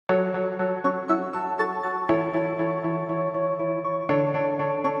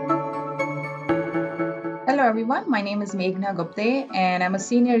Hello everyone, my name is Meghana Gupte and I'm a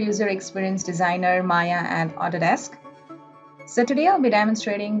Senior User Experience Designer Maya at Autodesk. So today I'll be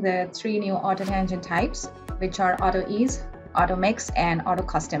demonstrating the three new AutoTangent types, which are AutoEase, Automix, and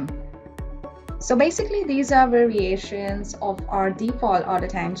AutoCustom. So basically these are variations of our default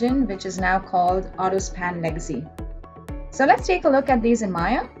AutoTangent, which is now called AutoSpan Legacy. So let's take a look at these in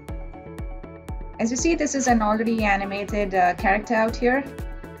Maya. As you see, this is an already animated character out here.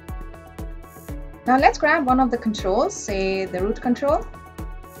 Now let's grab one of the controls, say the root control.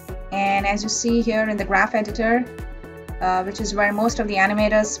 And as you see here in the graph editor, which is where most of the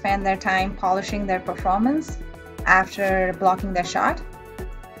animators spend their time polishing their performance after blocking their shot.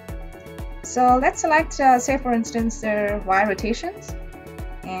 So let's select, say for instance, their Y rotations.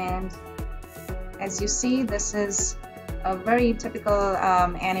 And as you see, this is a very typical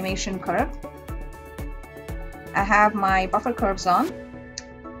animation curve. I have my buffer curves on.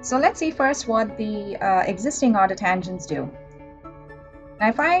 So let's see first what the existing AutoTangents do. Now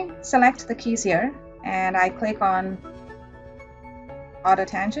if I select the keys here and I click on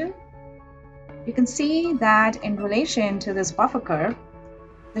AutoTangent, you can see that in relation to this buffer curve,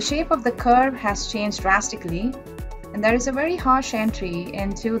 the shape of the curve has changed drastically, and there is a very harsh entry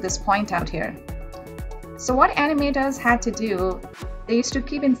into this point out here. So what animators had to do, they used to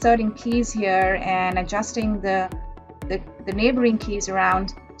keep inserting keys here and adjusting the neighboring keys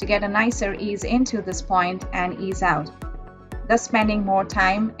around to get a nicer ease into this point and ease out, thus spending more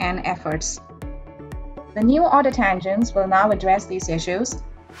time and efforts. The new AutoTangents will now address these issues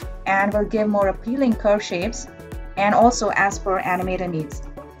and will give more appealing curve shapes and also as per animator needs.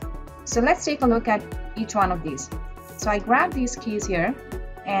 So let's take a look at each one of these. So I grab these keys here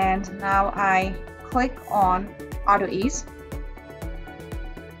and now I click on AutoEase.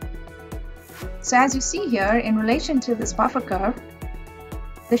 So as you see here, in relation to this buffer curve,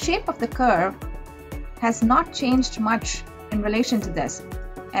 the shape of the curve has not changed much in relation to this,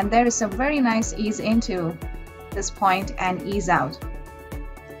 and there is a very nice ease into this point and ease out.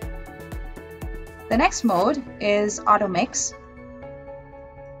 The next mode is Automix.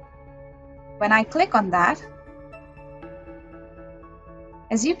 When I click on that,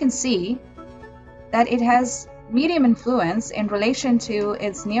 as you can see that it has medium influence in relation to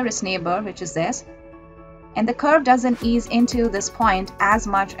its nearest neighbor, which is this, and the curve doesn't ease into this point as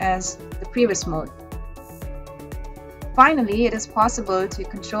much as the previous mode. Finally, it is possible to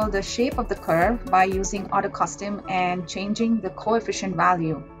control the shape of the curve by using AutoCustom and changing the coefficient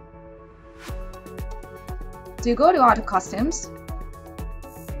value. To go to AutoCustoms,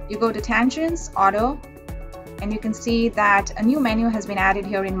 you go to Tangents, Auto, and you can see that a new menu has been added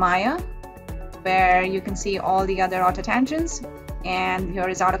here in Maya, where you can see all the other AutoTangents, and here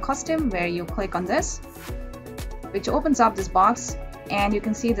is AutoCustom, where you click on this, which opens up this box, and you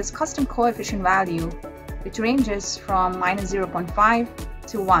can see this custom coefficient value, which ranges from -0.5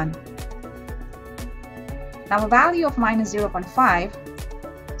 to 1. Now a value of -0.5,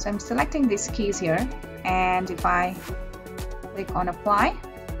 so I'm selecting these keys here, and if I click on apply,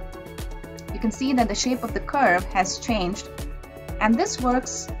 you can see that the shape of the curve has changed, and this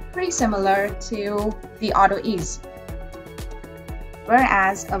works pretty similar to the AutoEase.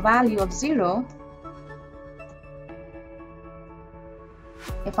 Whereas a value of 0,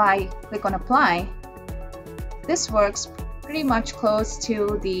 if I click on apply, this works pretty much close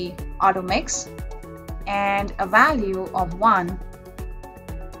to the Automix, and a value of 1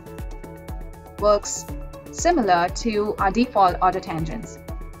 works similar to our default AutoTangents.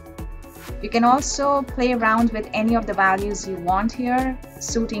 You can also play around with any of the values you want here,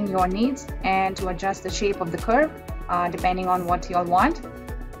 suiting your needs, and to adjust the shape of the curve depending on what you all want.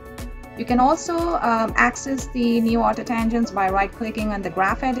 You can also access the new AutoTangents by right-clicking on the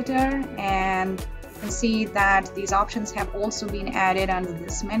graph editor, and you can see that these options have also been added under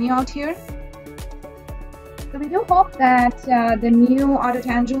this menu out here. So we do hope that the new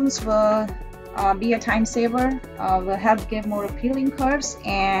AutoTangents will be a time saver, will help give more appealing curves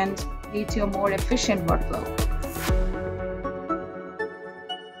and lead to a more efficient workflow.